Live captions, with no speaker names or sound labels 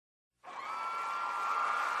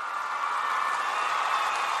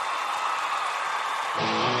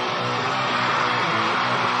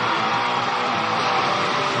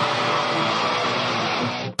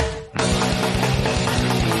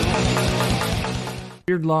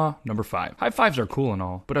Beard law number 5. High fives are cool and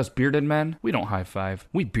all, but us bearded men, we don't high five,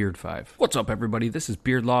 we beard five. What's up, everybody? This is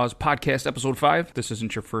Beard Laws Podcast Episode 5. This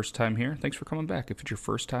isn't your first time here. Thanks for coming back. If it's your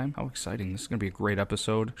first time, how exciting. This is going to be a great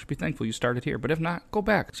episode. Should be thankful you started here, but if not, go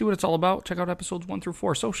back. See what it's all about. Check out episodes 1 through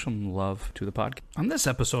 4. Show some love to the podcast. On this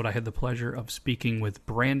episode, I had the pleasure of speaking with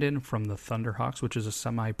Brandon from the Thunderhawks, which is a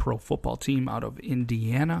semi-pro football team out of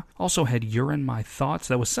Indiana. Also had Urine My Thoughts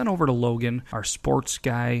that was sent over to Logan, our sports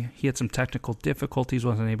guy. He had some technical difficulties,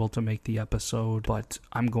 wasn't able to make the episode, but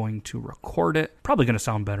I'm going to record it. Probably going to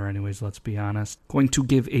sound better anyways, let's be honest. Going to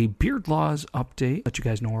give a Beard Laws update, let you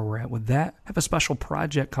guys know where we're at with that. Have a special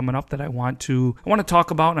project coming up that I want to talk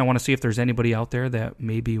about, and I want to see if there's anybody out there that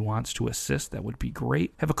maybe wants to assist. That would be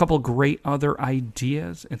great. Have a couple great other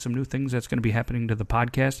ideas and some new things that's going to be happening to the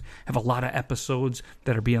podcast. Have a lot of episodes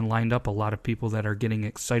that are being lined up, a lot of people that are getting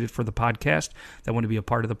excited for the podcast that want to be a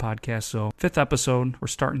part of the podcast. So 5th episode, we're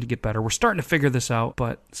starting to get better. We're starting to figure this out,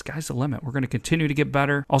 but sky's the limit. We're going to continue to get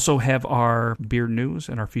better. Also have our beard news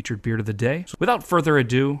and our featured beard of the day. So without further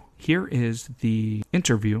ado, here is the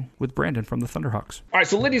interview with Brandon from the Thunderhawks. All right,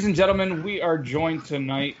 so ladies and gentlemen, we are joined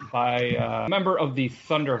tonight by a member of the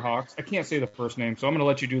Thunderhawks. I can't say the first name, so I'm going to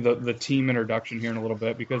let you do the team introduction here in a little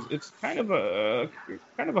bit because it's kind of a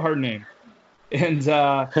hard name. And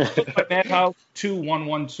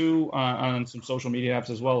Madhouse2112 on some social media apps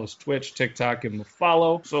as well as Twitch, TikTok, and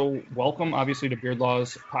follow. So welcome, obviously, to Beard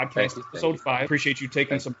Laws Podcast Episode 5. Appreciate you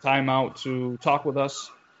taking some time out to talk with us,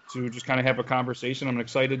 to just kind of have a conversation. I'm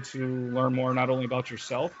excited to learn more, not only about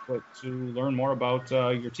yourself, but to learn more about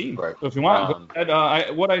your team. Right. So if you want, go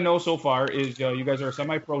ahead. What I know so far is you guys are a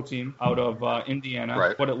semi-pro team out of Indiana.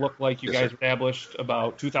 Right. What it looked like you guys established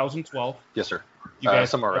about 2012. Yes, sir. You guys,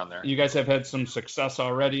 somewhere around there. You guys have had some success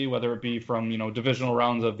already, whether it be from divisional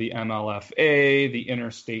rounds of the MLFA, the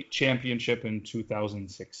Interstate Championship in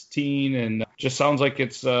 2016, and just sounds like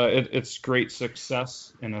it's great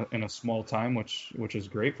success in a small time, which is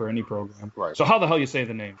great for any program. Right. So how the hell you say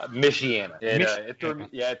the name? Michiana.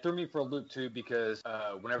 It threw me for a loop too because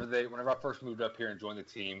whenever I first moved up here and joined the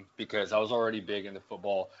team, because I was already big into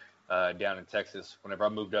football. Down in Texas, whenever I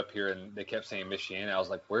moved up here and they kept saying Michiana, I was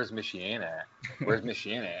like, "Where's Michiana at? Where's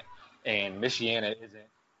Michiana at?" And Michiana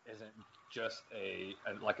isn't just a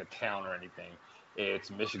town or anything. It's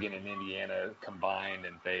Michigan and Indiana combined,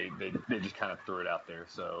 and they just kind of threw it out there.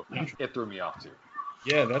 So it threw me off too.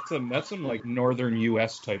 Yeah, that's some like northern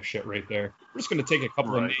U.S. type shit right there. We're just gonna take a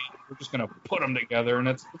couple of names. We're just gonna put them together, and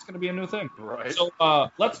it's gonna be a new thing. Right. So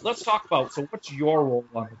let's talk about. So what's your role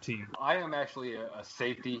on the team? I am actually a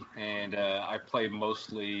safety, and I play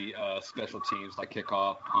mostly special teams like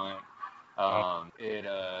kickoff, punt.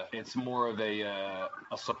 It's more of a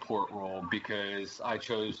support role because I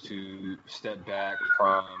chose to step back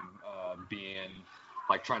from being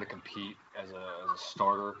like trying to compete as a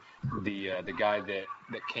starter. The guy that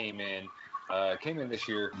came in this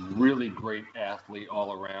year, really great athlete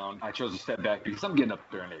all around. I chose to step back because I'm getting up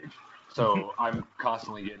there in age, so I'm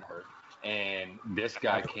constantly getting hurt. And this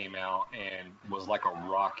guy came out and was like a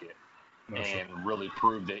rocket, and really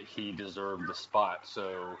proved that he deserved the spot.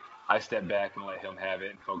 So I stepped back and let him have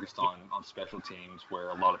it and focused on special teams where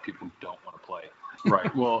a lot of people don't want to play.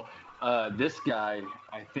 Right. Well, this guy,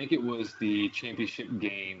 I think it was the championship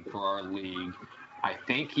game for our league. I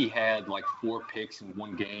think he had like 4 picks in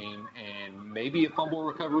one game and maybe a fumble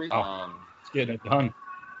recovery. It's getting it done.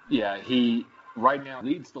 Yeah, he right now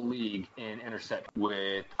leads the league in intercept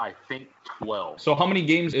with, I think, 12. So how many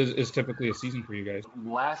games is typically a season for you guys?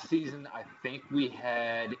 Last season, I think we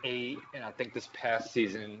had 8, and I think this past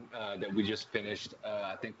season that we just finished,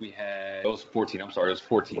 I think it was 14. I'm sorry, it was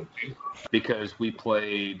 14. Because we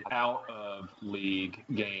played out of league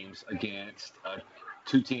games against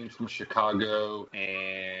 2 teams from Chicago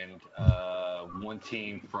and 1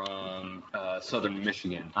 team from Southern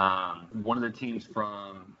Michigan. One of the teams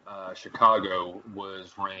from Chicago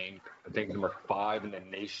was ranked, I think, number 5 in the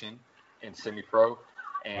nation in semi-pro,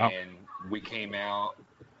 and we came out,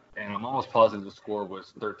 and I'm almost positive the score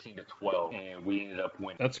was 13-12, and we ended up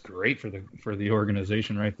winning. That's great for the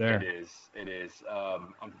organization right there. It is.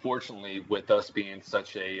 Unfortunately, with us being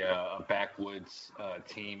such a backwoods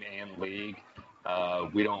team and league,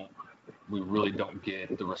 we really don't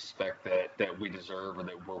get the respect that we deserve or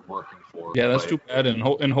that we're working for. Yeah, that's too bad.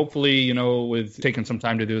 And hopefully, with taking some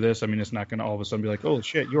time to do this, I mean, it's not going to all of a sudden be like, oh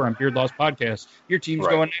shit, you're on Beard Laws Podcast, your team's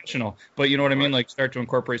going national. But you know what I mean? Like, start to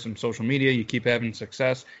incorporate some social media. You keep having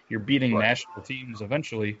success. You're beating national teams.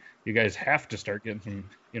 Eventually, you guys have to start getting some,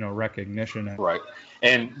 recognition. Right.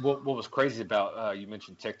 And what was crazy about you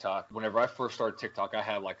mentioned TikTok. Whenever I first started TikTok, I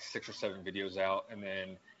had like 6 or 7 videos out, and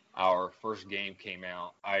then our first game came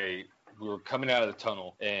out, we were coming out of the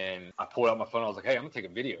tunnel, and I pulled out my phone. I was like, hey, I'm going to take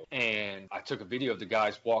a video. And I took a video of the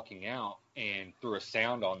guys walking out and threw a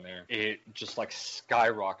sound on there. It just like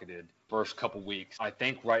skyrocketed first couple weeks. I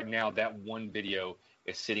think right now that one video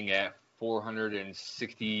is sitting at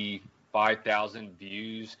 465,000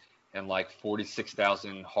 views and like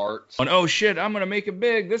 46,000 hearts. Oh shit, I'm gonna make it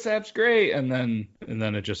big. This app's great, and then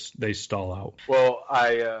they stall out. Well,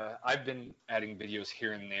 I've been adding videos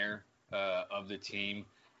here and there of the team.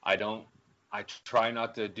 I try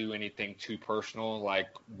not to do anything too personal, like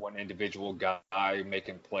one individual guy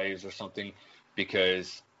making plays or something,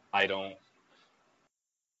 because I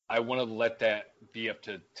want to let that be up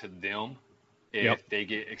to them. If they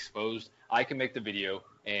get exposed, I can make the video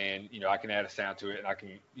and, I can add a sound to it and I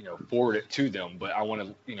can, forward it to them. But I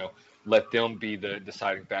want to, let them be the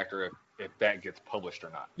deciding factor if that gets published or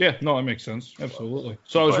not. Yeah, no, that makes sense. Absolutely.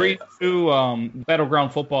 So I was reading through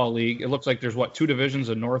Battleground Football League. It looks like there's, two divisions,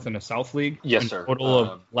 a North and a South League? Yes, sir. Total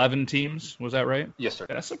of 11 teams. Was that right? Yes, sir.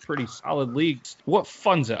 That's a pretty solid league. What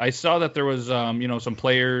funds it? I saw that there was, some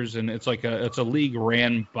players, and it's a league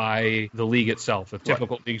ran by the league itself. The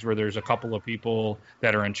typical leagues where there's a couple of people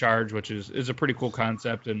that are in charge, which is a pretty cool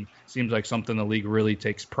concept and seems like something the league really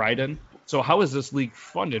takes pride in. So how is this league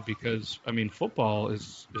funded? Because, football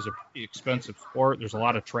is a pretty expensive sport. There's a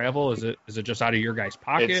lot of travel. Is it just out of your guys'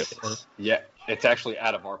 pocket? It's actually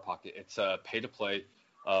out of our pocket. It's pay to play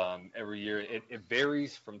every year. It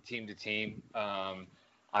varies from team to team.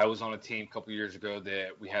 I was on a team a couple years ago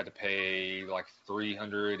that we had to pay like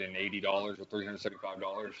 $380 or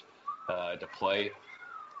 $375 to play.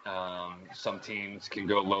 Some teams can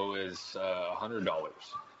go low as $100.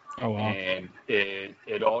 Oh, wow. And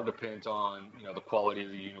it all depends on, the quality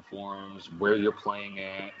of the uniforms, where you're playing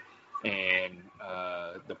at, and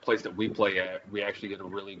the place that we play at, we actually get a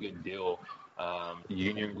really good deal.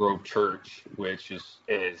 Union Grove Church, which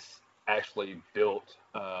is actually built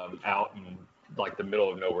out in like the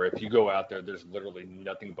middle of nowhere. If you go out there, there's literally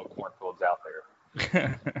nothing but cornfields out there.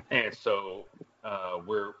 And so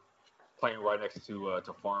we're playing right next to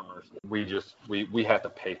farmers. We have to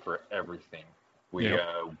pay for everything. We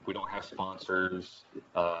don't have sponsors.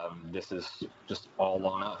 This is just all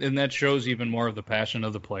on us. And that shows even more of the passion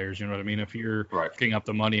of the players. You know what I mean? If you're picking up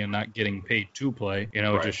the money and not getting paid to play,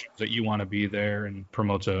 it just shows that you want to be there and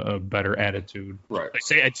promotes a better attitude. Right.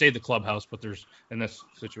 I'd say the clubhouse, but in this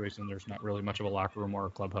situation, there's not really much of a locker room or a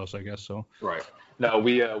clubhouse, I guess. So. Right. No,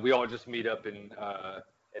 we all just meet up in a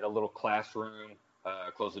little classroom,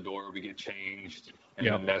 close the door, we get changed, and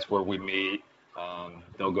then that's where we meet.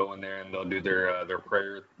 They'll go in there and they'll do their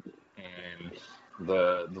prayer and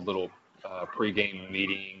the little pregame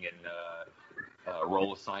meeting and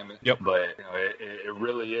role assignment. Yep. But it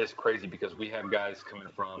really is crazy because we have guys coming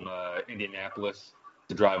from Indianapolis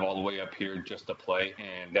to drive all the way up here just to play,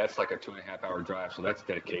 and that's like a 2.5 hour drive. So that's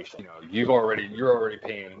dedication. You're already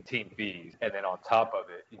paying team fees, and then on top of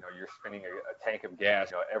it, you're spending a tank of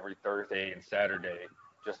gas every Thursday and Saturday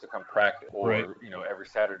just to come practice, or every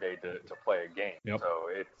Saturday to play a game. Yep. So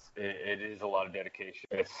it is a lot of dedication.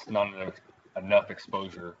 It's not enough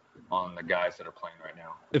exposure on the guys that are playing right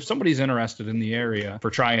now. If somebody's interested in the area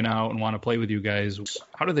for trying out and want to play with you guys,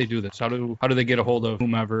 how do they do this? How do they get a hold of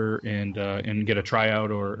whomever and get a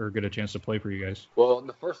tryout or get a chance to play for you guys? Well,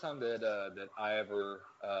 the first time that I ever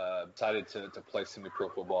decided to play semi-pro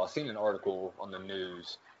football, I seen an article on the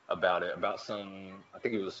news about it, about some, I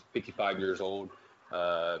think it was 55 years old,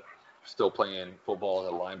 still playing football as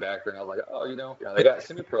a linebacker, and I was like, they got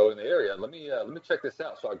semi-pro in the area. Let me check this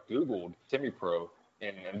out. So I Googled semi-pro,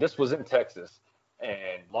 and this was in Texas,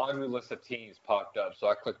 and laundry list of teams popped up. So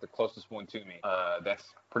I clicked the closest one to me. That's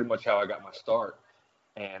pretty much how I got my start.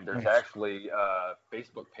 And there's actually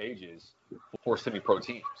Facebook pages for semi-pro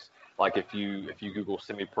teams. Like if you Google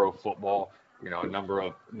semi-pro football, a number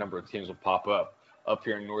of teams will pop up. Up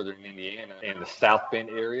here in northern Indiana, in the South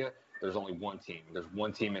Bend area, there's only one team. There's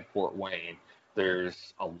one team in Fort Wayne.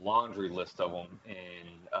 There's a laundry list of them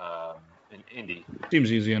in Indy.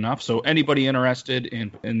 Seems easy enough. So anybody interested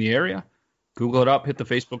in the area, Google it up, hit the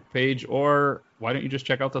Facebook page, or why don't you just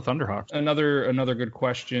check out the Thunderhawks? Another good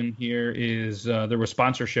question here is there was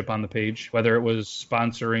sponsorship on the page, whether it was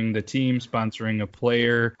sponsoring the team, sponsoring a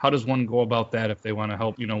player. How does one go about that if they want to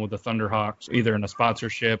help, with the Thunderhawks, either in a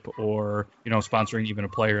sponsorship or, sponsoring even a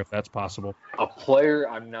player if that's possible? A player,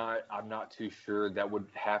 I'm not too sure. That would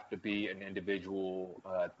have to be an individual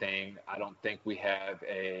thing. I don't think we have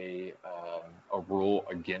a rule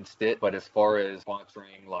against it. But as far as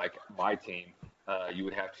sponsoring like my team, you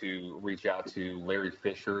would have to reach out to Larry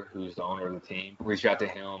Fisher, who's the owner of the team. Reach out to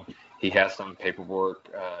him. he has some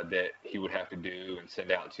paperwork that he would have to do and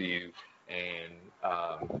send out to you, and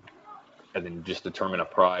then just determine a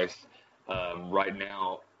price. Right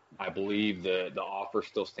now, I believe the offer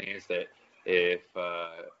still stands that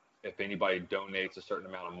if anybody donates a certain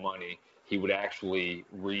amount of money, he would actually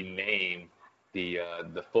rename the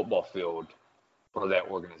football field for that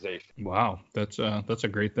organization. Wow, that's a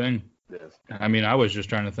great thing. Yes. I mean, I was just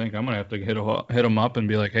trying to think. I'm gonna have to hit him up and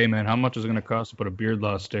be like, "Hey, man, how much is it gonna cost to put a Beard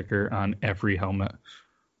Law sticker on every helmet?"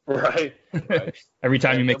 Right. Every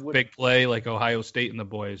time you make a big play, like Ohio State and the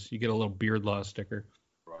boys, you get a little Beard Law sticker.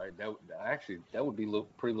 Right. That would be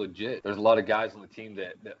pretty legit. There's a lot of guys on the team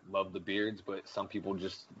that love the beards, but some people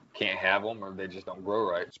just can't have them or they just don't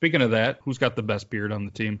grow right. Speaking of that, who's got the best beard on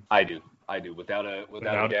the team? I do. Without a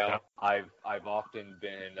doubt. I've often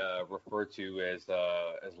been referred to as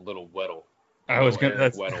Little Weddle.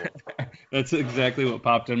 That's exactly what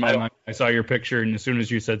popped in my mind. I saw your picture, and as soon as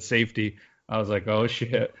you said safety, I was like, oh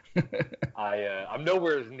shit. I'm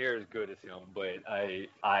nowhere as near as good as him, but I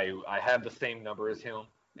have the same number as him,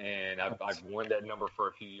 and I've worn that number for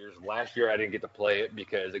a few years. Last year I didn't get to play it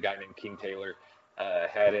because a guy named King Taylor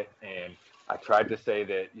had it, and I tried to say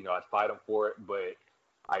that I'd fight him for it, but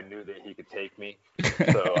I knew that he could take me.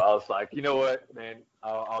 So I was like, you know what, man,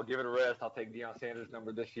 I'll give it a rest. I'll take Deion Sanders'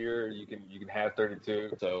 number this year. You can have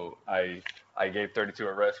 32. So I gave 32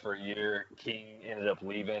 a rest for a year. King ended up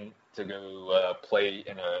leaving to go play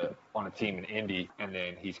on a team in Indy, and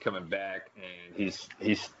then he's coming back, and he's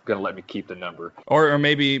gonna let me keep the number. Or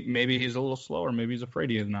maybe he's a little slower. Maybe he's afraid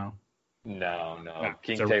of you now. No.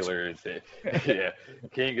 King Taylor is it. Yeah,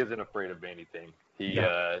 King isn't afraid of anything. He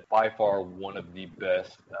by far one of the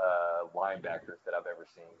best linebackers that I've ever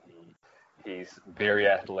seen. He's very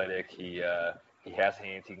athletic. He has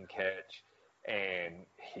hands he can catch, and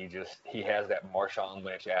he has that Marshawn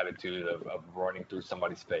Lynch attitude of running through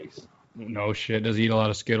somebody's face. No shit. Does he eat a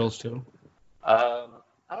lot of Skittles too? I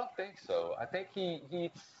don't think so. I think he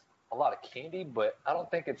eats a lot of candy, but I don't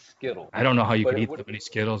think it's Skittles. I don't know how you could eat that many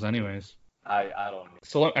Skittles anyways. I don't know.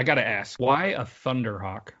 So I got to ask, why a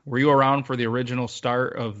Thunderhawk? Were you around for the original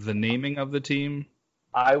start of the naming of the team?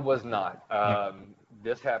 I was not.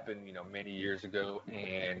 This happened, many years ago,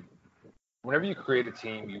 and whenever you create a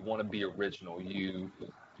team, you want to be original.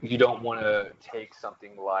 You don't want to take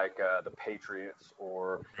something like the Patriots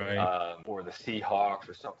or the Seahawks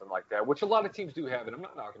or something like that, which a lot of teams do have, and I'm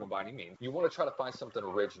not knocking them by any means. You want to try to find something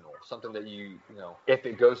original, something that if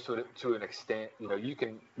it goes to an extent, you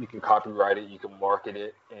can copyright it, you can market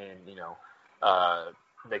it, and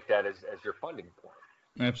make that as your funding point.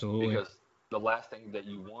 Absolutely. Because the last thing that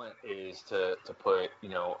you want is to put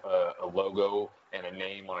a logo and a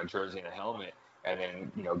name on a jersey and a helmet, and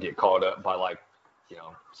then get called up by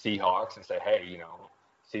Seahawks and say, hey,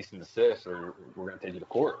 cease and desist, or we're going to take you to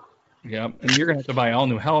court. Yeah, and you're going to have to buy all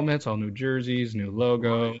new helmets, all new jerseys, new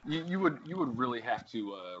logo. You would really have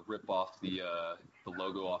to rip off the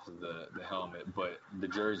logo off of the helmet, but the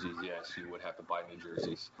jerseys, yes, you would have to buy new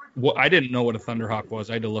jerseys. Well, I didn't know what a Thunderhawk was.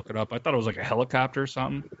 I had to look it up. I thought it was like a helicopter or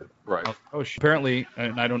something. Right. Apparently,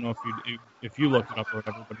 and I don't know if you looked it up or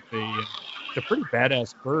whatever, but it's a pretty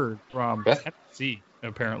badass bird from Tennessee.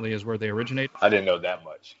 Apparently, is where they originate. I didn't know that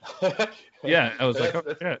much. Yeah, I was like, oh,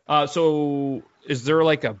 shit. So is there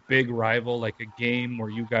like a big rival, like a game where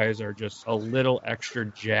you guys are just a little extra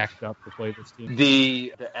jacked up to play this team?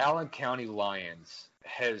 The Allen County Lions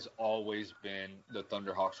has always been the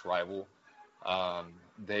Thunderhawks' rival.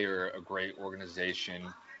 They are a great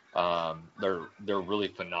organization. They're really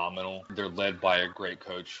phenomenal. They're led by a great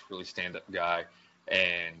coach, really stand-up guy.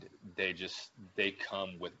 And they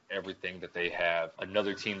come with everything that they have.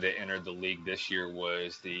 Another team that entered the league this year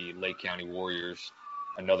was the Lake County Warriors,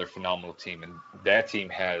 another phenomenal team. And that team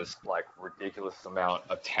has ridiculous amount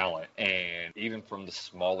of talent. And even from the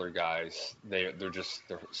smaller guys, they're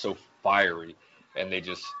so fiery, and they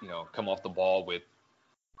just come off the ball with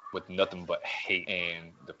nothing but hate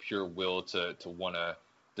and the pure will to want to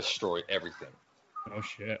destroy everything. Oh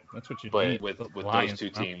shit, that's what you need. But with those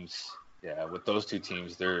two teams. Yeah, with those two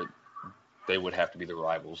teams, they would have to be the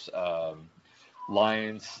rivals.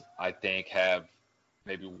 Lions, I think, have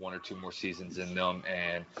maybe one or two more seasons in them,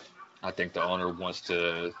 and I think the owner wants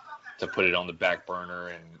to put it on the back burner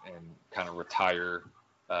and kind of retire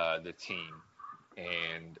the team.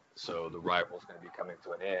 And so the rival's going to be coming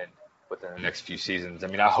to an end within the next few seasons. I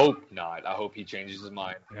mean, I hope not. I hope he changes his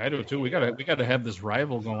mind. Yeah, I do too. We gotta have this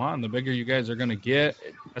rival go on. The bigger you guys are gonna get,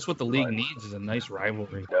 that's what the league needs, is a nice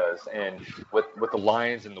rivalry. It does. And with the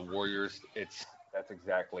Lions and the Warriors, that's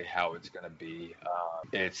exactly how it's going to be.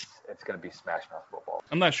 It's going to be Smash Mouth football.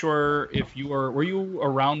 I'm not sure if were you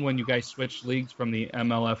around when you guys switched leagues from the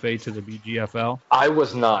MLFA to the BGFL? I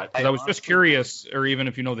was not. I was just curious, or even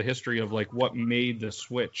if you know the history of like what made the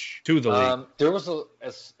switch to the league. There was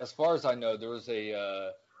as far as I know, there was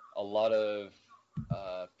a lot of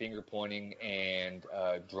finger pointing and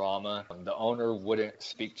drama. The owner wouldn't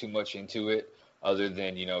speak too much into it, other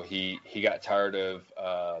than he got tired of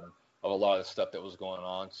a lot of the stuff that was going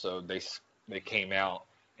on, so they came out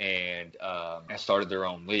and started their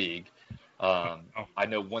own league. I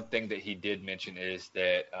know one thing that he did mention is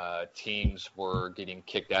that teams were getting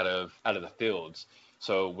kicked out of the fields.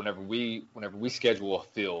 So whenever we schedule a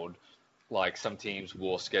field, like some teams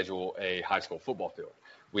will schedule a high school football field,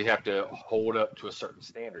 we have to hold up to a certain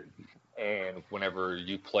standard. And whenever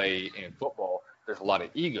you play in football, there's a lot of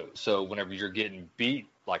ego. So whenever you're getting beat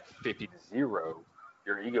like 50-0,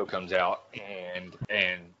 your ego comes out and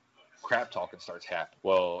crap talking starts happening.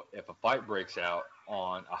 Well, if a fight breaks out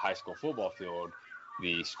on a high school football field,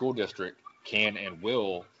 the school district can and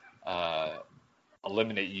will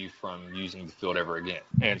eliminate you from using the field ever again.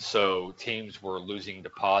 And so teams were losing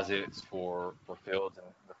deposits for fields, and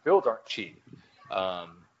the fields aren't cheap.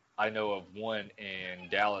 I know of one in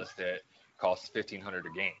Dallas that costs $1,500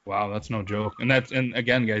 a game. Wow, that's no joke. And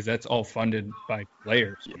again, guys, that's all funded by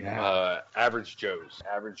players. Yeah. Average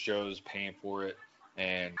Joe's paying for it.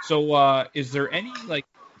 And so, is there any like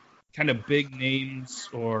kind of big names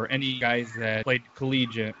or any guys that played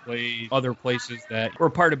collegiate, played other places that were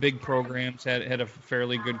part of big programs, had a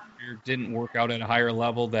fairly good career, didn't work out at a higher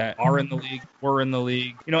level, that are in the league, were in the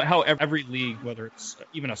league? You know, how every league, whether it's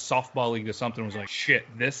even a softball league or something, was like, shit,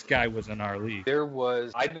 this guy was in our league.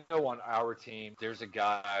 I know on our team, there's a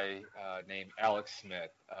guy named Alex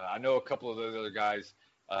Smith. I know a couple of those other guys,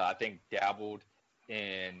 I think dabbled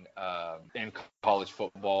in college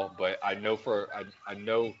football, but I know for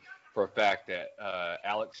a fact that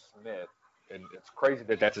Alex Smith, and it's crazy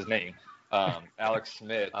that that's his name, Alex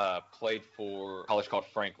Smith played for a college called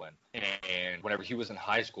Franklin. And whenever he was in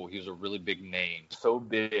high school, he was a really big name. So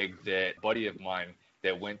big that a buddy of mine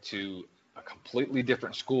that went to a completely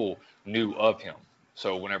different school knew of him.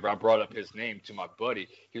 So whenever I brought up his name to my buddy,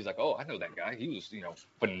 he was like, oh, I know that guy. He was,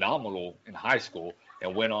 phenomenal in high school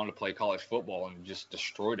and went on to play college football and just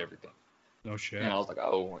destroyed everything. No shit. And I was like,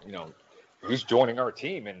 oh, he's joining our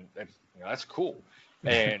team, and that's cool.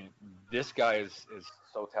 And this guy is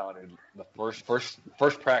so talented. The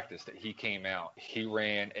first practice that he came out, he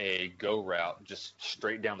ran a go route just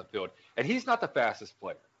straight down the field. And he's not the fastest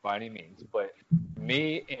player by any means, but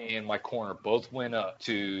me and my corner both went up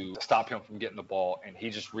to stop him from getting the ball, and he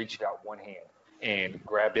just reached out one hand and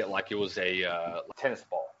grabbed it like it was a tennis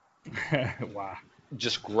ball. Wow.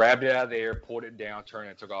 Just grabbed it out of the air, pulled it down, turned,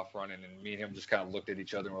 and took off running. And me and him just kind of looked at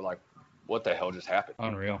each other and were like, what the hell just happened?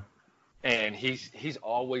 Unreal. And he's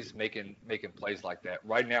always making plays like that.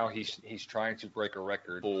 Right now, he's trying to break a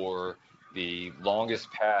record for the longest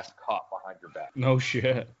pass caught behind your back. No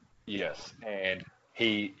shit. Yes, and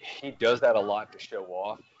he does that a lot to show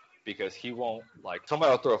off, because he won't, like,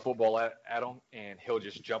 somebody will throw a football at him and he'll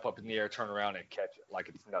just jump up in the air, turn around, and catch it like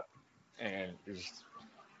it's nothing. And it's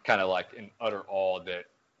kind of like in utter awe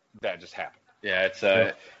that just happened.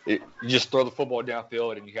 Yeah, you just throw the football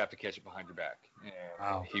downfield and you have to catch it behind your back. And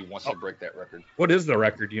wow. He wants to break that record. What is the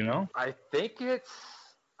record, do you know? I think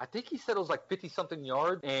he said it was like 50-something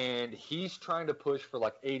yards, and he's trying to push for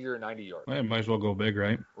like 80 or 90 yards. Well, might as well go big,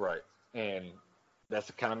 right? Right. And that's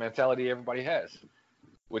the kind of mentality everybody has,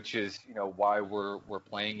 which is, why we're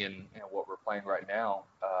playing in what we're playing right now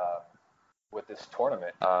with this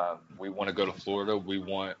tournament. We want to go to Florida. We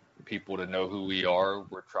want people to know who we are.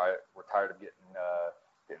 We're tired of getting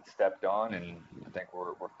stepped on, and I think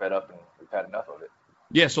we're fed up and we've had enough of it.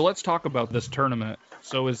 Yeah, so let's talk about this tournament.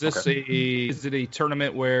 So is this is it a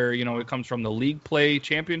tournament where, it comes from the league play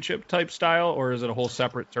championship type style, or is it a whole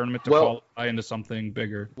separate tournament to qualify into something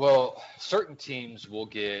bigger? Well, certain teams will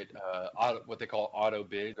get what they call auto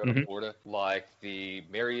bid, go to Florida, like the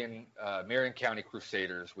Marion County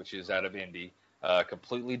Crusaders, which is out of Indy,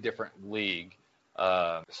 completely different league.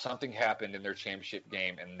 Something happened in their championship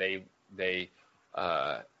game, and they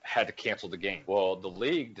had to cancel the game. Well, the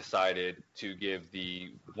league decided to give the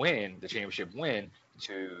championship win,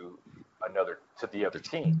 to the other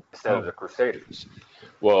team instead of the Crusaders.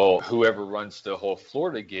 Well, whoever runs the whole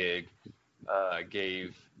Florida gig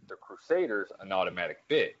gave the Crusaders an automatic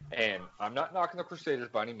bid. And I'm not knocking the Crusaders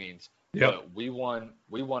by any means, but we won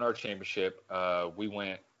our championship. We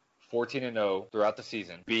went 14-0 throughout the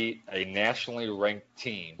season, beat a nationally ranked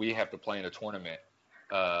team. We have to play in a tournament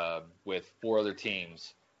with 4 other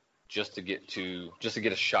teams just to get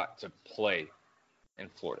a shot to play in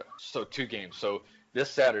Florida. So 2 games. So this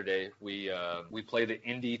Saturday we play the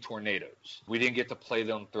Indy Tornadoes. We didn't get to play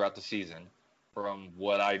them throughout the season. From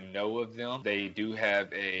what I know of them, they do have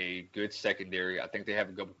a good secondary. I think they have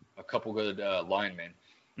a couple good linemen.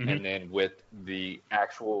 Mm-hmm. And then with the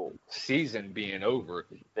actual season being over,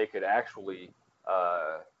 they could actually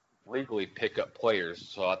legally pick up players.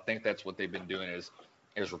 So I think that's what they've been doing is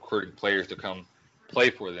recruiting players to come play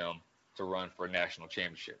for them to run for a national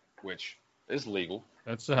championship, which is legal.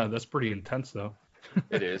 That's pretty intense, though.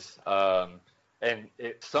 It is. And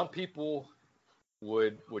some people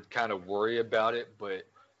would kind of worry about it, but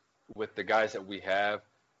with the guys that we have,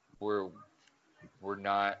 we're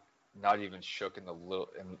not even shook in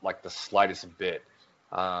like the slightest bit.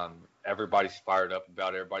 Everybody's fired up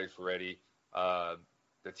about it. Everybody's ready.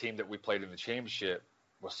 The team that we played in the championship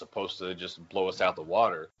was supposed to just blow us out the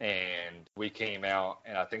water, and we came out,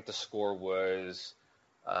 and I think the score was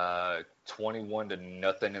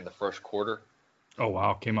 21-0 in the first quarter. Oh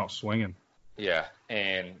wow, came out swinging. Yeah,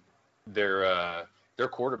 and their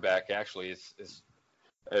quarterback actually is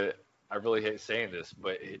I really hate saying this,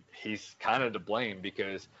 but he's kind of to blame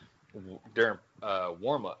because during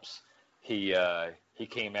warm-ups, he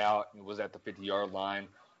came out and was at the 50-yard line,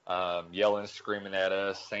 yelling, screaming at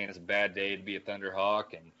us, saying it's a bad day to be a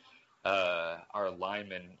Thunderhawk, and our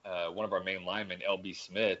lineman, one of our main linemen, LB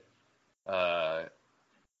Smith,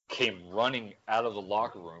 came running out of the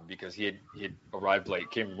locker room because he had arrived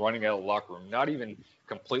late, came running out of the locker room, not even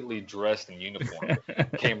completely dressed in uniform,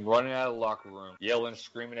 came running out of the locker room, yelling,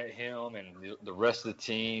 screaming at him and the rest of the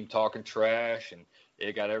team, talking trash, and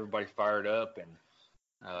it got everybody fired up, and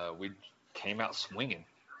we came out swinging.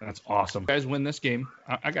 That's awesome. You guys win this game.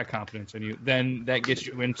 I got confidence in you. Then that gets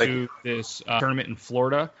you into this tournament in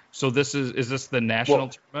Florida. So is this the national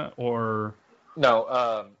tournament or?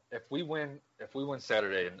 No, if we win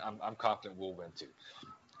Saturday, and I'm confident we'll win too.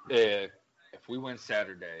 If we win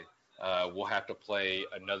Saturday, we'll have to play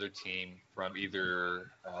another team from either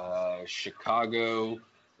Chicago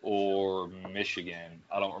or Michigan.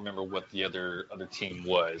 I don't remember what the other team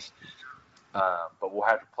was, but we'll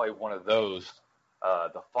have to play one of those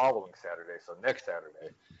the following Saturday. So next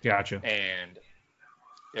Saturday. Gotcha. And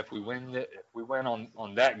if we win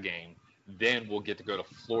on that game, then we'll get to go to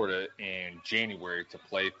Florida in January to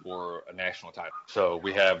play for a national title. So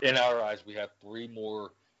we have, in our eyes, three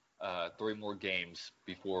more games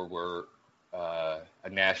before we're a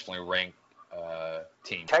nationally ranked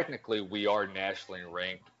team. Technically, we are nationally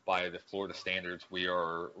ranked by the Florida standards. We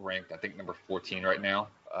are ranked, I think, number 14 right now.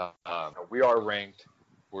 We are ranked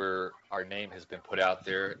where our name has been put out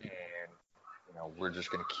there, and we're just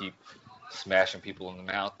going to keep smashing people in the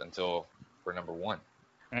mouth until we're number 1.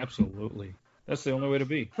 Absolutely. That's the only way to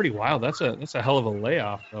be. Pretty wild. That's a hell of a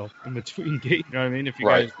layoff, though, in between games. You know what I mean? If you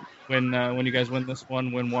guys win, when you guys win this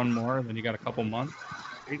one, win one more, then you got a couple months.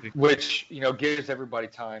 Crazy. Which gives everybody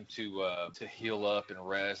time to heal up and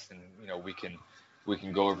rest, and we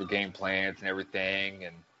can go over game plans and everything,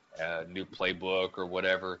 and new playbook or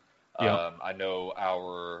whatever. Yep. I know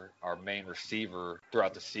our main receiver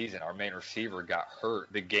throughout the season. Our main receiver got hurt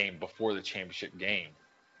the game before the championship game.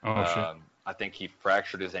 Oh shit. I think he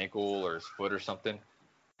fractured his ankle or his foot or something,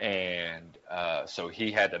 and so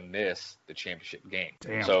he had to miss the championship game.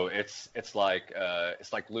 Damn. So it's like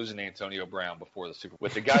losing Antonio Brown before the Super Bowl.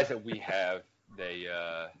 With the guys that we have, they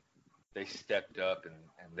stepped up and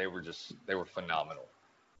they were phenomenal.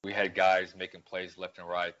 We had guys making plays left and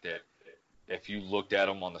right that if you looked at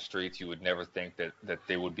them on the streets, you would never think that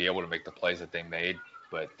they would be able to make the plays that they made.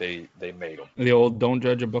 But they made them. The old don't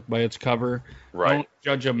judge a book by its cover. Right. Don't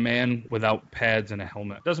judge a man without pads and a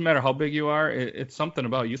helmet. Doesn't matter how big you are. It's something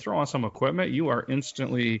about you throw on some equipment, you are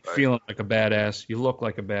instantly feeling like a badass. You look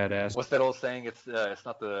like a badass. What's that old saying? It's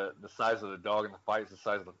not the size of the dog in the fight. It's the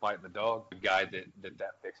size of the fight in the dog. The guy that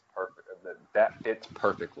fits perfect. That fits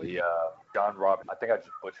perfectly. John Robin. I think I just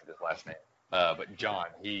butchered his last name. But John,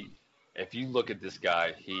 if you look at this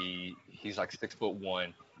guy, he's like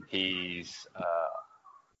 6'1". He's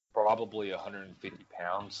probably 150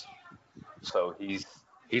 pounds. So he's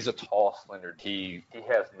a tall, slender. He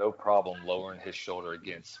has no problem lowering his shoulder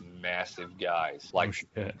against massive guys, like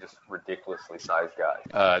just ridiculously sized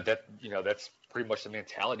guys. That's pretty much the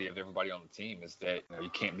mentality of everybody on the team is that you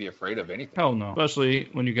can't be afraid of anything. Hell no. Especially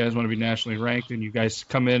when you guys want to be nationally ranked and you guys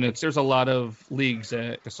come in. There's a lot of leagues,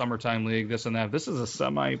 a summertime league, this and that. This is a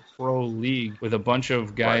semi-pro league with a bunch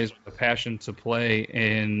of guys with a passion to play,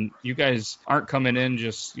 and you guys aren't coming in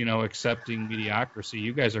just, accepting mediocrity.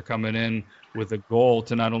 You guys are coming in with a goal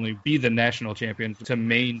to not only be the national champion, to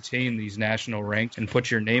maintain these national ranks and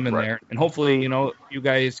put your name in there. And hopefully, you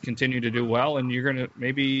guys continue to do well, and you're going to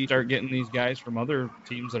maybe start getting these guys from other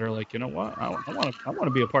teams that are like, you know what, I want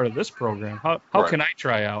to be a part of this program. How can I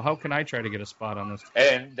try out? How can I try to get a spot on this?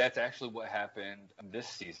 And that's actually what happened this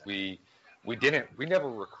season. We never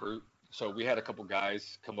recruit. So we had a couple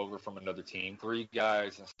guys come over from another team, 3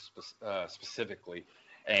 guys specifically,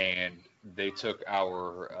 and they took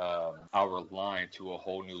our line to a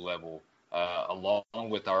whole new level, along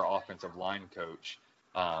with our offensive line coach,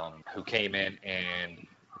 who came in and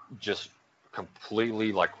just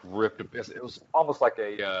completely ripped. It was almost like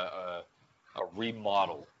a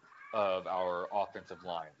remodel of our offensive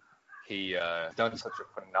line. He done such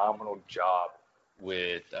a phenomenal job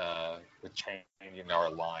with changing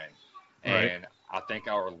our line. And I think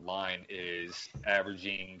our line is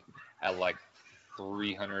averaging at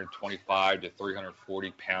 325 to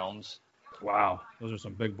 340 pounds. Wow, those are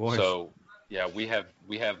some big boys. So yeah, we have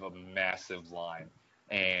a massive line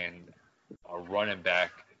and a running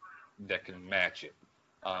back that can match it.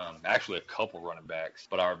 Actually, a couple running backs,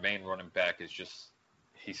 but our main running back is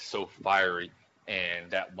he's so fiery,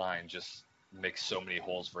 and that line just makes so many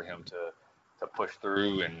holes for him to push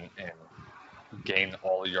through and gain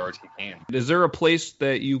all the yards he can. Is there a place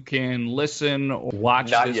that you can listen or watch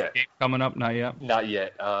this game coming up? Not yet? Not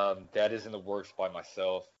yet. That is in the works by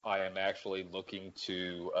myself. I am actually looking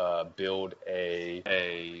to build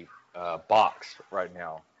a box right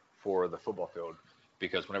now for the football field,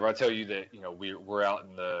 because whenever I tell you that we're out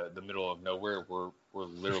in the middle of nowhere, we're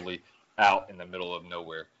literally out in the middle of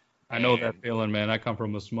nowhere. I know that feeling, man. I come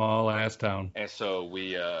from a small-ass town. And so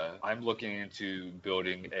I'm looking into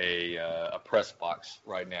building a press box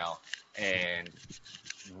right now. And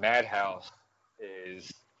Madhouse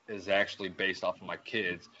is actually based off of my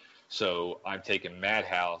kids. So I'm taking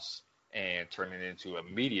Madhouse and turning it into a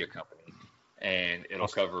media company. And it'll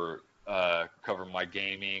cover my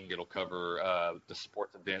gaming. It'll cover the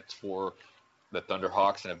sports events for the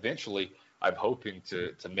Thunderhawks. And eventually, I'm hoping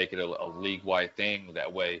to make it a league-wide thing.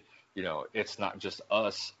 That way, it's not just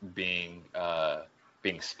us being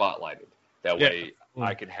spotlighted. That way,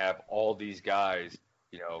 I can have all these guys,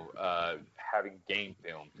 having game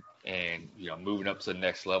film and moving up to the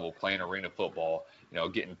next level, playing arena football,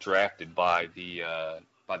 getting drafted by the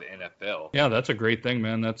NFL. Yeah, that's a great thing,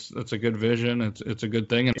 man. That's a good vision. It's a good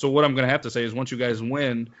thing. And so what I'm going to have to say is, once you guys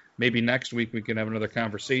win, maybe next week we can have another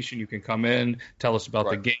conversation. You can come in, tell us about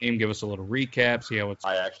the game, give us a little recap, see how it's.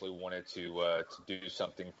 I actually wanted to do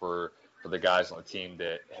something for the guys on the team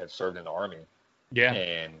that have served in the Army. Yeah.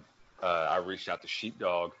 And I reached out to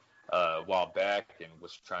Sheepdog a while back and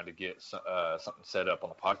was trying to get something set up on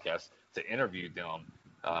the podcast to interview them.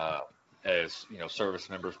 As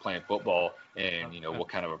service members playing football, and what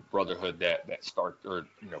kind of a brotherhood that starts or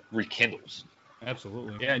rekindles.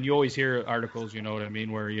 Absolutely. Yeah, and you always hear articles, you know what I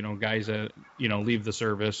mean, where guys that leave the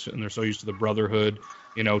service and they're so used to the brotherhood,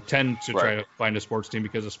 tend to try to find a sports team,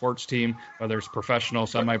 because a sports team, whether it's professional,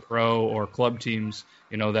 semi-pro, or club teams,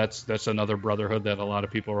 that's another brotherhood that a lot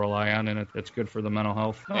of people rely on, and it's good for the mental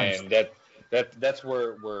health. Nice. And that's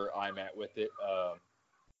where I'm at with it.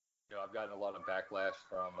 I've gotten a lot of backlash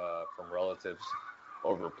from relatives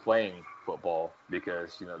over playing football,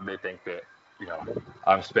 because they think that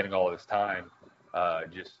I'm spending all this time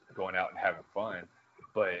just going out and having fun,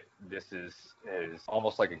 but this is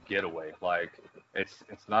almost like a getaway. Like it's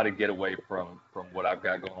not a getaway from what I've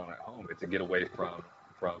got going on at home. It's a getaway from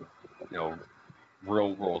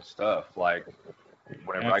real world stuff. Like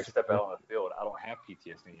whenever I step out on the field, I don't have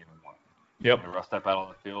PTSD anymore. Yep. Whenever I step out on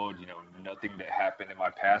the field, nothing that happened in my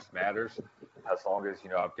past matters. As long as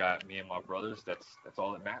I've got me and my brothers, that's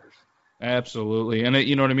all that matters. Absolutely. And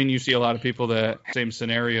you know what I mean? You see a lot of people that same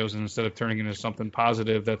scenarios, and instead of turning into something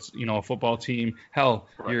positive, that's, a football team, hell,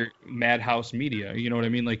 you're Madhouse Media. You know what I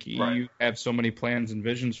mean? Like you have so many plans and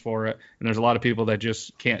visions for it. And there's a lot of people that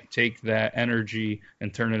just can't take that energy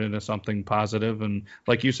and turn it into something positive. And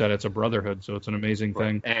like you said, it's a brotherhood. So it's an amazing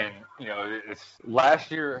thing. And, it's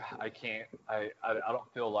last year, I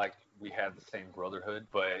don't feel like we had the same brotherhood,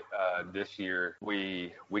 but this year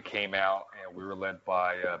we came out and we were led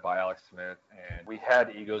by Alex Smith, and we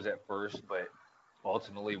had egos at first, but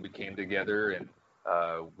ultimately we came together and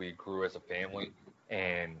we grew as a family.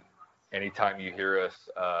 And anytime you hear us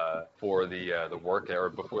for the workout or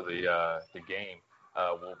before the game,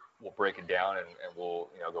 we'll break it down and we'll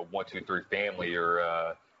go 1, 2, 3 family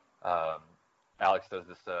or Alex does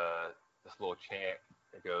this little chant.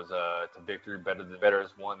 It goes to victory better as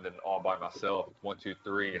one than all by myself. 1, 2,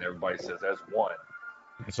 3, and everybody says as one.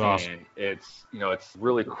 It's awesome. And it's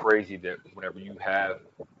really crazy that whenever you have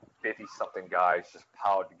 50-something guys just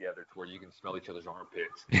piled together to where you can smell each other's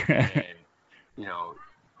armpits, and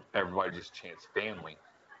everybody just chants family,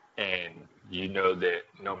 and that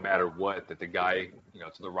no matter what, that the guy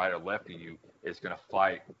to the right or left of you is going to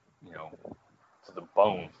fight to the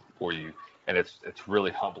bone for you, and it's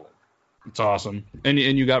really humbling. It's awesome. And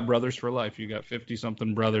you got brothers for life. You got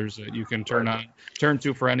 50-something brothers that you can turn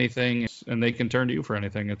to for anything, and they can turn to you for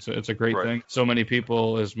anything. It's a great thing. So many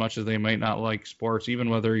people, as much as they might not like sports,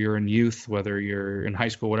 even whether you're in youth, whether you're in high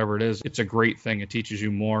school, whatever it is, it's a great thing. It teaches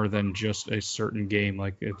you more than just a certain game.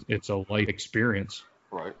 Like it's a life experience.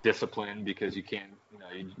 Right. Discipline, because you can't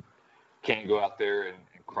go out there and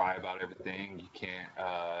cry about everything. You can't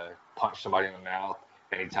punch somebody in the mouth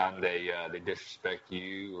anytime they disrespect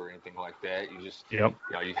you or anything like that. You just you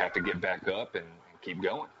have to get back up and keep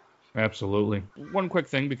going. Absolutely. One quick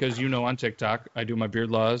thing, because on TikTok I do my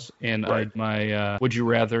beard laws and my would you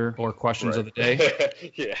rather or questions of the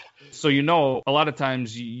day. Yeah. So a lot of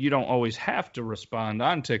times you don't always have to respond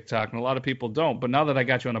on TikTok, and a lot of people don't. But now that I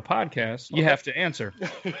got you on a podcast, you have to answer.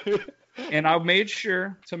 And I made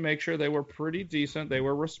sure to make sure they were pretty decent. They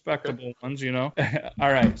were respectable ones, All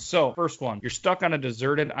right. So first one, you're stuck on a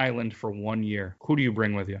deserted island for 1 year. Who do you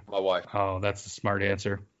bring with you? My wife. Oh, that's a smart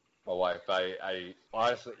answer. My wife. I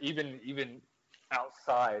honestly, even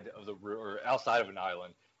outside of outside of an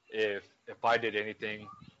island, if I did anything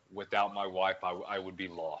without my wife, I would be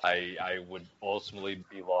lost. I would ultimately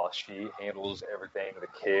be lost. She handles everything, the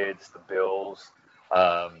kids, the bills,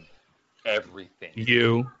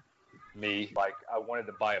 everything. Me, like I wanted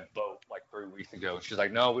to buy a boat like 3 weeks ago. She's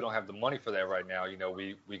like, no, we don't have the money for that right now.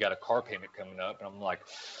 We got a car payment coming up. And I'm like,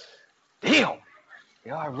 damn,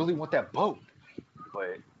 I really want that boat.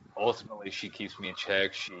 But ultimately she keeps me in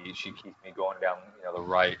check. She keeps me going down, the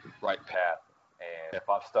right path. And if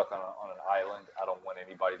I'm stuck on an island, I don't want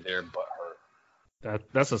anybody there but her.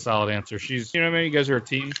 That's a solid answer. She's, you guys are a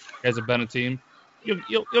team. You guys have been a team.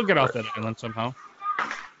 You'll get off that island somehow.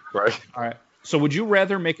 Right. All right. So would you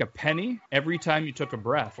rather make a penny every time you took a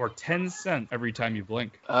breath or 10 cents every time you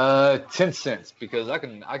blink? 10 cents, because I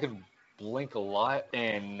can blink a lot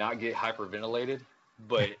and not get hyperventilated,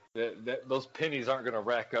 but those pennies aren't going to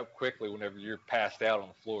rack up quickly whenever you're passed out on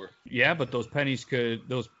the floor. Yeah, but those pennies you're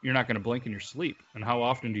not going to blink in your sleep. And how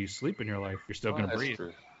often do you sleep in your life? You're still going to breathe.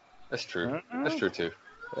 That's true. That's true too.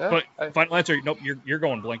 Yeah, but final answer, nope, you're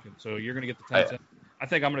going blinking. So you're going to get the 10 cents. I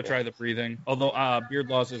think I'm going to try the breathing, although Beard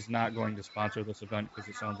Laws is not going to sponsor this event because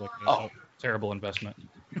it sounds like a terrible investment.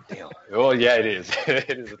 Damn. Well, yeah, it is.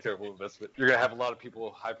 It is a terrible investment. You're going to have a lot of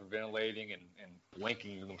people hyperventilating and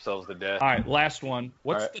blinking themselves to death. All right, last one.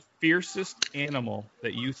 What's the fiercest animal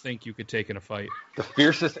that you think you could take in a fight? The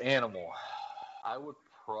fiercest animal? I would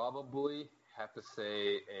probably have to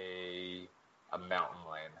say a mountain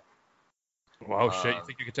lion. Wow, shit. You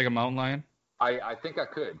think you could take a mountain lion? I think I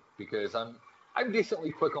could, because I'm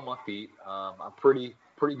decently quick on my feet. I'm pretty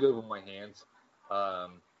good with my hands.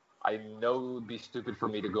 I know it would be stupid for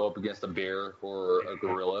me to go up against a bear or a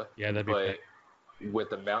gorilla. Yeah, that'd be But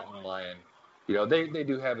with a mountain lion, they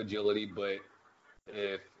do have agility, but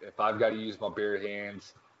if I've got to use my bare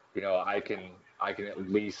hands, I can at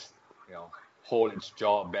least, hold its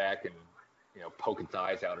jaw back and, poke its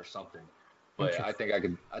eyes out or something. But I think I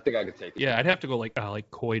could take it. Yeah, I'd have to go like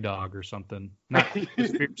Koi Dog or something. Not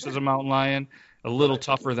as fierce as a mountain lion, a little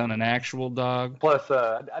tougher than an actual dog. Plus,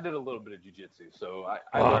 I did a little bit of jiu-jitsu, so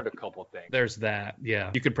I learned a couple of things. There's that,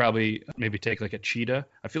 yeah. You could probably maybe take like a cheetah.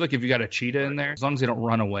 I feel like if you got a cheetah in there, as long as they don't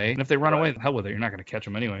run away, and if they run away, the hell with it. You're not going to catch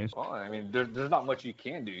them anyways. Well, I mean, there's not much you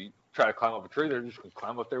can do. You try to climb up a tree, they're just going to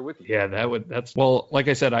climb up there with you. Yeah, well, like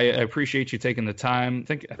I said, I appreciate you taking the time.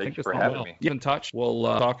 I think this for having me. Get in touch. We'll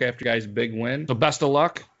talk after you guys' big win. So best of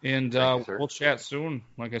luck, and we'll chat soon.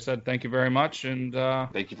 Like I said, thank you very much, and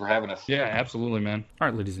thank you for having us. Yeah, absolutely, man. All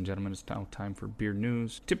right, ladies and gentlemen, it's now time for Beard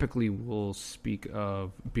News. Typically, we'll speak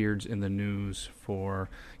of beards in the news for,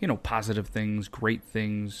 positive things, great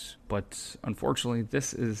things, but unfortunately,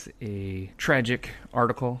 this is a tragic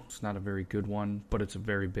article. It's not a very good one, but it's a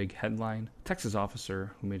very big headline. A Texas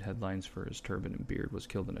officer who made headlines for his turban and beard was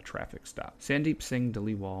killed in a traffic stop. Sandeep Singh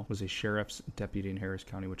Dhaliwal was a sheriff's deputy in Harris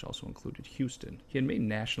County, which also included Houston. He had made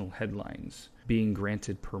national national headlines, being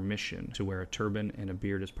granted permission to wear a turban and a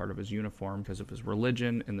beard as part of his uniform because of his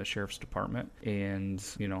religion in the sheriff's department. And,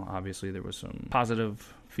 obviously there was some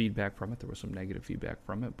positive feedback from it. There was some negative feedback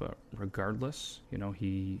from it. But regardless,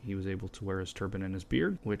 he was able to wear his turban and his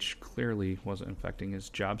beard, which clearly wasn't affecting his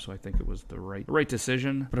job. So I think it was the right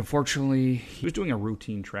decision. But unfortunately, he was doing a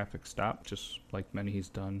routine traffic stop, just like many he's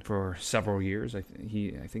done for several years. I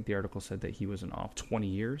think the article said that he was in off 20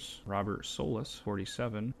 years. Robert Solis,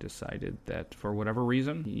 47, decided that for whatever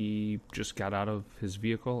reason, he just got out of his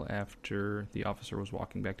vehicle after the officer was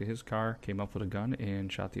walking back to his car, came up with a gun,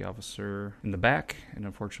 and shot the officer in the back. And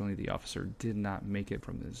unfortunately, the officer did not make it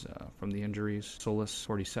from the injuries. Solis,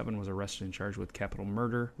 47, was arrested and charged with capital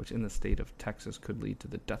murder, which in the state of Texas could lead to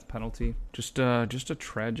the death penalty. Just a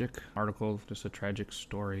tragic article, just a tragic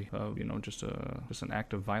story of, just an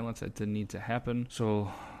act of violence that didn't need to happen.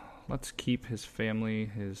 So let's keep his family,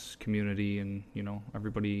 his community, and,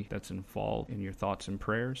 everybody that's involved in your thoughts and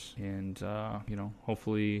prayers. And,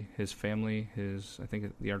 hopefully his family, I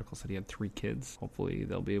think the article said he had 3 kids. Hopefully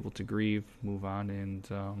they'll be able to grieve, move on, and,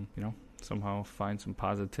 somehow find some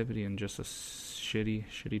positivity in just a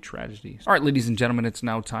shitty tragedy. All right, ladies and gentlemen, it's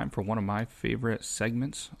now time for one of my favorite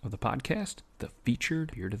segments of the podcast, the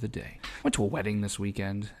featured beard of the day. I went to a wedding this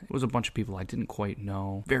weekend. It was a bunch of people I didn't quite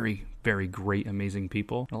know. Very, very great, amazing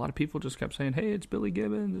people. And a lot of people just kept saying, hey, it's Billy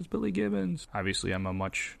Gibbons, it's Billy Gibbons. Obviously, I'm a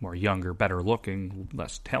much more younger, better looking,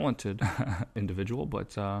 less talented individual,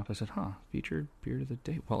 but I said, featured beard of the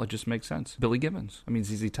day. Well, it just makes sense. Billy Gibbons. I mean,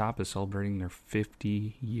 ZZ Top is celebrating their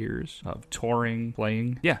 50 years of touring,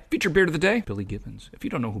 playing. Yeah, featured beard of the day, Billy Gibbons. If you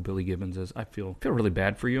don't know who Billy Gibbons is, I feel really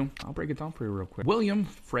bad for you. I'll break it down for you real quick. William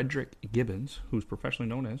Frederick Gibbons, who's professionally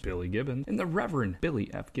known as Billy Gibbons, and the Reverend Billy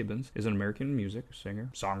F. Gibbons, is an American music singer,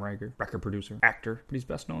 songwriter, record producer, actor, but he's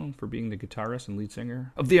best known for being the guitarist and lead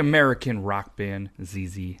singer of the American rock band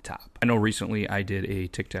ZZ Top. I know recently I did a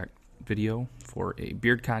TikTok video for a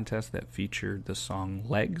beard contest that featured the song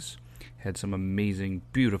Legs. Had some amazing,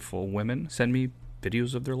 beautiful women send me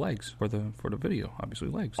videos of their legs for the video, obviously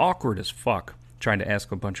legs. Awkward as fuck trying to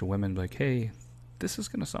ask a bunch of women, like, hey, this is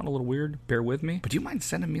going to sound a little weird, bear with me, but do you mind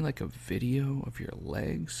sending me like a video of your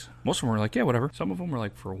legs? Most of them were like, yeah, whatever. Some of them were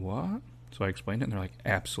like, for what? So I explained it, and they're like,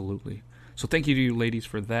 absolutely. So thank you to you ladies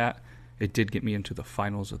for that. It did get me into the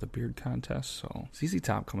finals of the beard contest, so ZZ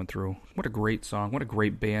Top coming through. What a great song, what a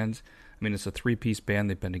great band. I mean, it's a 3-piece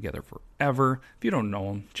band. They've been together forever. If you don't know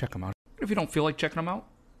them, check them out. If you don't feel like checking them out,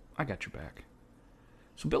 I got your back.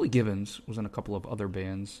 So Billy Gibbons was in a couple of other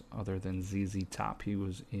bands other than ZZ Top. He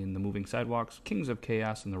was in the Moving Sidewalks, Kings of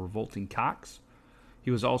Chaos, and the Revolting Cocks.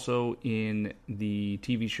 He was also in the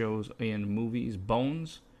TV shows and movies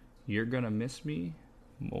Bones, You're Gonna Miss Me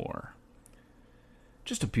More.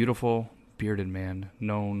 Just a beautiful bearded man,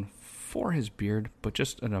 known for his beard, but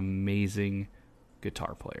just an amazing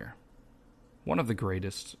guitar player. One of the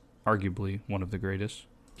greatest, arguably one of the greatest.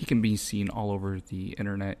 He can be seen all over the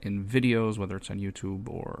internet in videos, whether it's on YouTube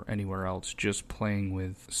or anywhere else, just playing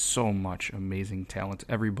with so much amazing talent.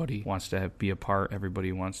 Everybody wants to be a part.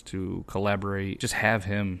 Everybody wants to collaborate. Just have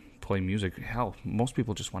him play music. Hell, most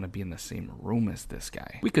people just want to be in the same room as this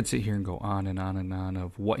guy. We could sit here and go on and on and on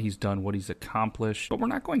of what he's done, what he's accomplished, but we're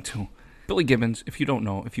not going to. Billy Gibbons, if you don't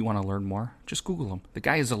know, if you want to learn more, just Google him. The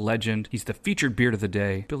guy is a legend. He's the featured beard of the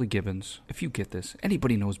day. Billy Gibbons. If you get this,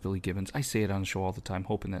 anybody knows Billy Gibbons. I say it on the show all the time,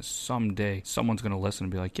 hoping that someday someone's going to listen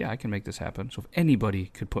and be like, yeah, I can make this happen. So if anybody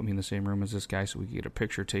could put me in the same room as this guy so we could get a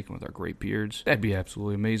picture taken with our great beards, that'd be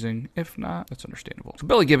absolutely amazing. If not, that's understandable. So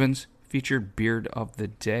Billy Gibbons, featured beard of the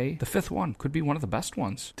day. The 5th one could be one of the best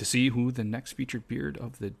ones. To see who the next featured beard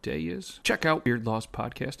of the day is, check out Beard Laws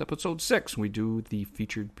Podcast episode 6. We do the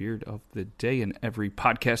featured beard of the day in every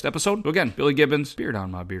podcast episode. So again, Billy Gibbons, beard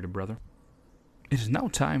on my bearded brother. It is now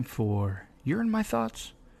time for You're in My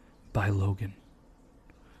Thoughts by Logan.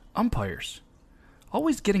 Umpires.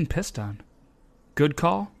 Always getting pissed on. Good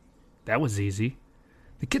call? That was easy.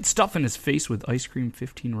 The kid stuffing his face with ice cream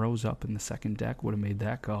 15 rows up in the second deck would have made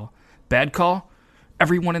that call. Bad call?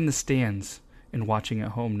 Everyone in the stands and watching at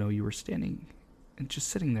home know you were standing and just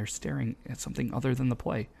sitting there staring at something other than the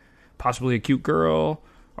play. Possibly a cute girl,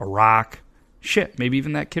 a rock, shit, maybe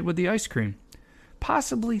even that kid with the ice cream.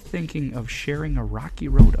 Possibly thinking of sharing a Rocky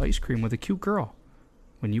Road ice cream with a cute girl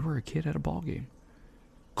when you were a kid at a ball game.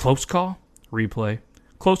 Close call? Replay.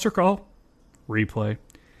 Closer call? Replay.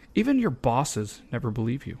 Even your bosses never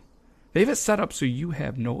believe you. They have it set up so you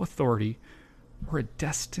have no authority or are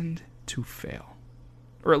destined to fail.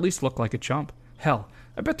 Or at least look like a chump. Hell,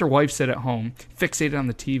 I bet their wives sit at home, fixated on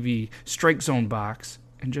the TV, strike zone box,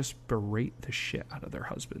 and just berate the shit out of their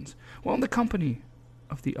husbands. While in the company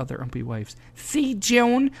of the other umpy wives. See,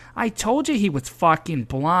 June, I told you he was fucking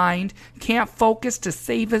blind. Can't focus to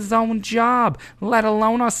save his own job, let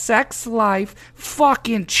alone a sex life.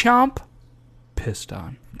 Fucking chump. Pissed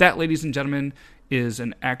on. That, ladies and gentlemen, is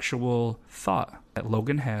an actual thought that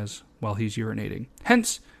Logan has while he's urinating.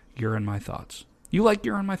 Hence, you're in my thoughts. You like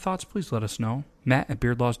You're in My Thoughts? Please let us know.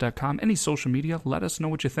 Matt@beardlaws.com. Any social media, let us know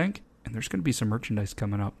what you think. And there's going to be some merchandise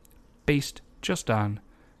coming up based just on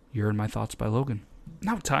You're in My Thoughts by Logan.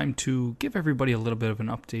 Now time to give everybody a little bit of an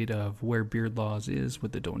update of where Beard Laws is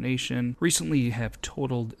with the donation. Recently you have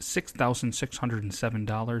totaled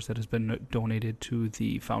 $6,607 that has been donated to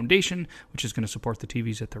the foundation, which is going to support the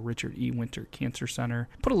TVs at the Richard E. Winter Cancer Center.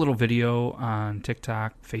 Put a little video on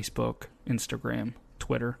TikTok, Facebook, Instagram,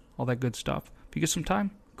 Twitter, all that good stuff. If you get some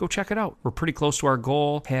time, go check it out. We're pretty close to our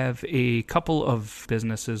goal. Have a couple of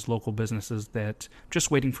businesses, local businesses, that just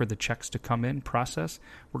waiting for the checks to come in, process.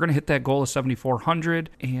 We're going to hit that goal of 7,400,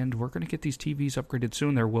 and we're going to get these TVs upgraded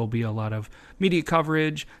soon. There will be a lot of media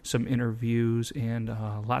coverage, some interviews, and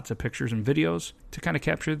lots of pictures and videos to kind of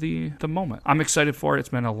capture the moment. I'm excited for it. It's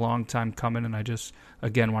been a long time coming, and I just,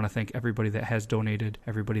 again, want to thank everybody that has donated,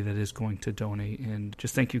 everybody that is going to donate, and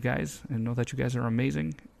just thank you guys, and know that you guys are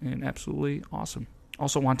amazing and absolutely awesome.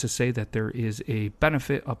 Also want to say that there is a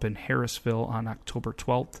benefit up in Harrisville on October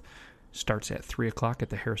 12th. Starts at 3 o'clock at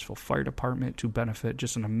the Harrisville Fire Department to benefit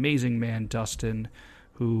just an amazing man, Dustin,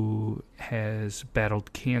 who has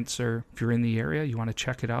battled cancer. If you're in the area, you want to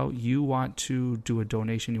check it out, you want to do a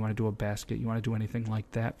donation, you want to do a basket, you want to do anything like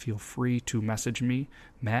that, feel free to message me,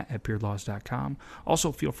 Matt@beardlaws.com.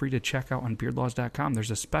 Also, feel free to check out on beardlaws.com. There's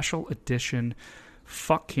a special edition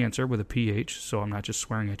Fuck Cancer with a PH, so I'm not just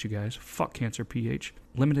swearing at you guys. Fuck Cancer PH.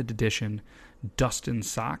 Limited edition Dustin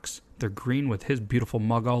socks. They're green with his beautiful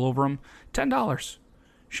mug all over them. $10.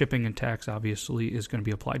 Shipping and tax, obviously, is going to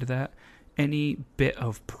be applied to that. Any bit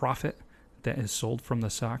of profit that is sold from the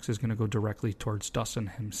socks is going to go directly towards Dustin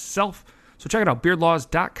himself. So check it out,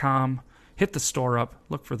 beardlaws.com. Hit the store up.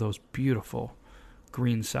 Look for those beautiful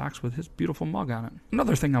green socks with his beautiful mug on it.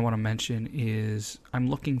 Another thing I want to mention is I'm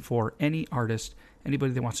looking for any artist,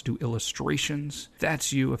 anybody that wants to do illustrations. If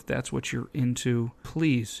that's you, if that's what you're into,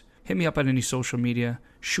 please hit me up on any social media.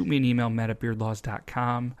 Shoot me an email,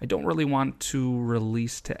 matt@beardlaws.com. I don't really want to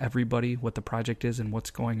release to everybody what the project is and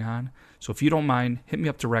what's going on. So if you don't mind, hit me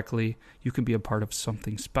up directly. You can be a part of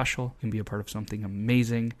something special. You can be a part of something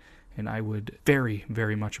amazing. And I would very,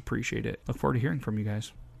 very much appreciate it. Look forward to hearing from you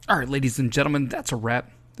guys. All right, ladies and gentlemen, that's a wrap.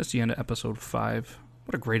 That's the end of episode 5.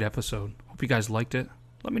 What a great episode. Hope you guys liked it.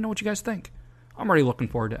 Let me know what you guys think. I'm already looking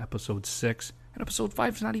forward to episode 6. And episode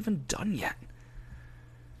 5 is not even done yet.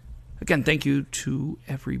 Again, thank you to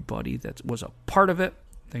everybody that was a part of it.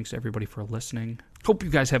 Thanks to everybody for listening. Hope you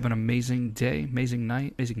guys have an amazing day, amazing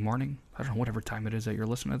night, amazing morning. I don't know, whatever time it is that you're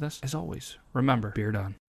listening to this. As always, remember, beard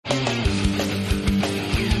on.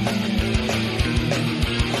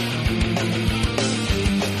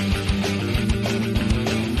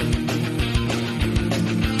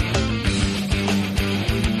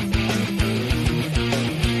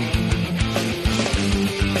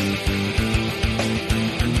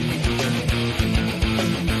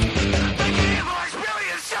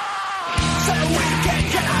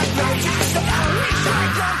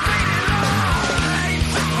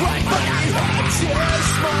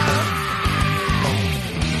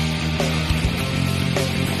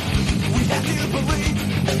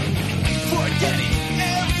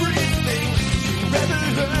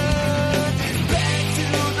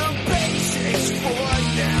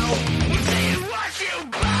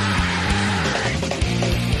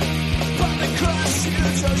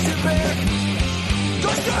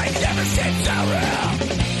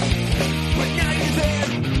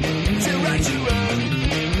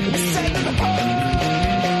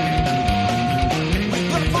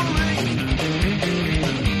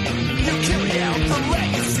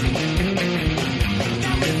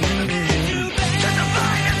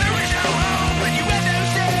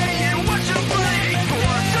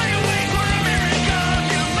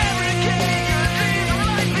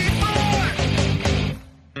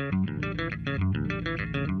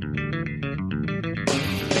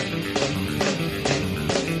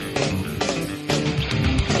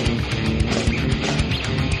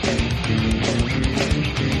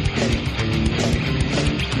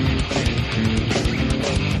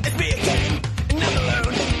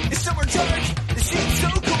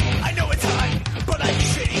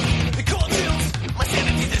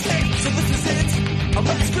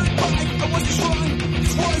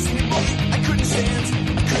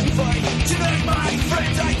 Tonight, my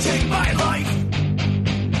friends, I take my